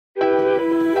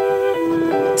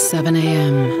7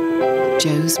 a.m.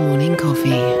 Joe's morning coffee.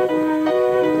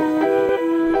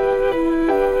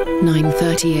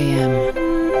 9:30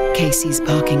 a.m. Casey's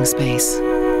parking space.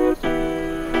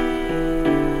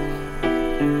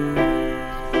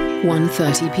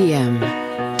 1:30 p.m.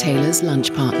 Taylor's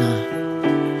lunch partner.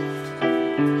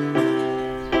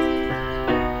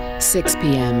 6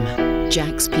 p.m.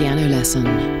 Jack's piano lesson.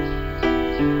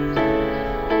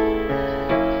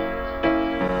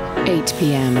 8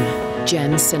 p.m.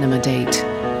 Jen's cinema date.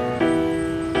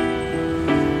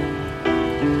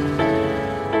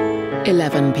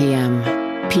 11 p.m.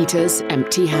 Peter's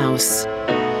empty house.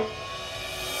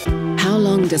 How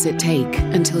long does it take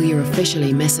until you're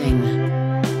officially missing?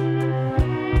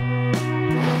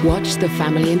 Watch the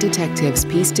family and detectives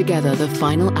piece together the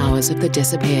final hours of the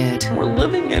disappeared. We're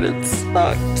living it, it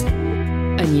sucked.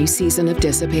 A new season of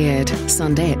Disappeared,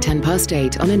 Sunday at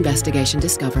 8:10 on Investigation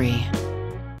Discovery.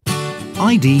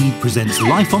 ID presents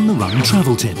Life on the Run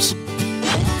travel tips.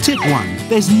 Tip 1,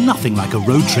 there's nothing like a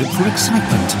road trip for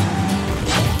excitement.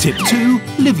 Tip 2,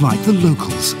 live like the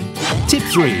locals. Tip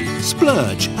 3,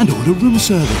 splurge and order room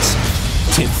service.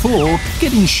 Tip 4,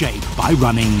 get in shape by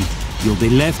running. You'll be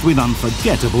left with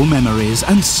unforgettable memories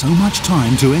and so much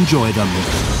time to enjoy them.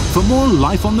 For more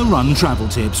Life on the Run travel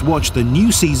tips, watch the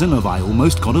new season of I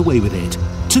Almost Got Away With It,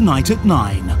 tonight at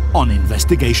 9 on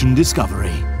Investigation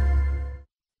Discovery.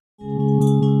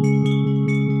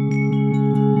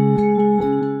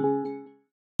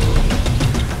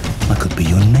 I could be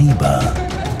your neighbor.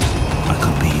 I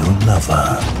could be your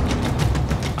lover.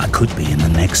 I could be in the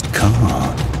next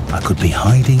car. I could be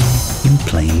hiding in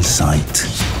plain sight.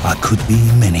 I could be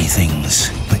many things,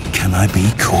 but can I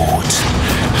be caught?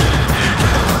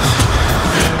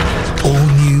 All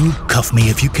new Cuff Me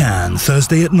If You Can,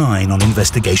 Thursday at 9 on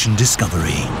Investigation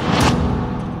Discovery.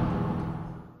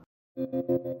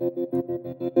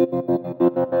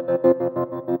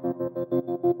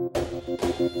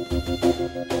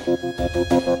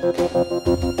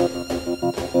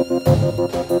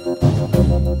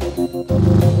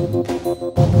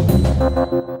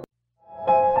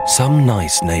 Some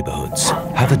nice neighborhoods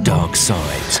have a dark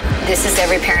side. This is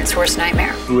every parent's worst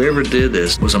nightmare. Whoever did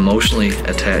this was emotionally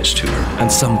attached to her.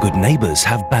 And some good neighbors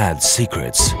have bad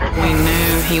secrets. We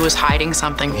knew he was hiding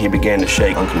something. He began to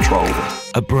shake uncontrollably.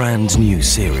 A brand new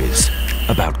series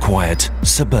about quiet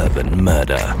suburban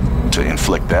murder. To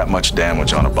inflict that much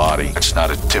damage on a body, it's not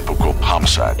a typical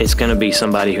homicide. It's gonna be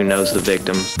somebody who knows the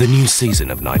victims. The new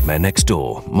season of Nightmare Next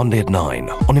Door, Monday at 9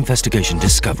 on Investigation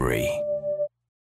Discovery.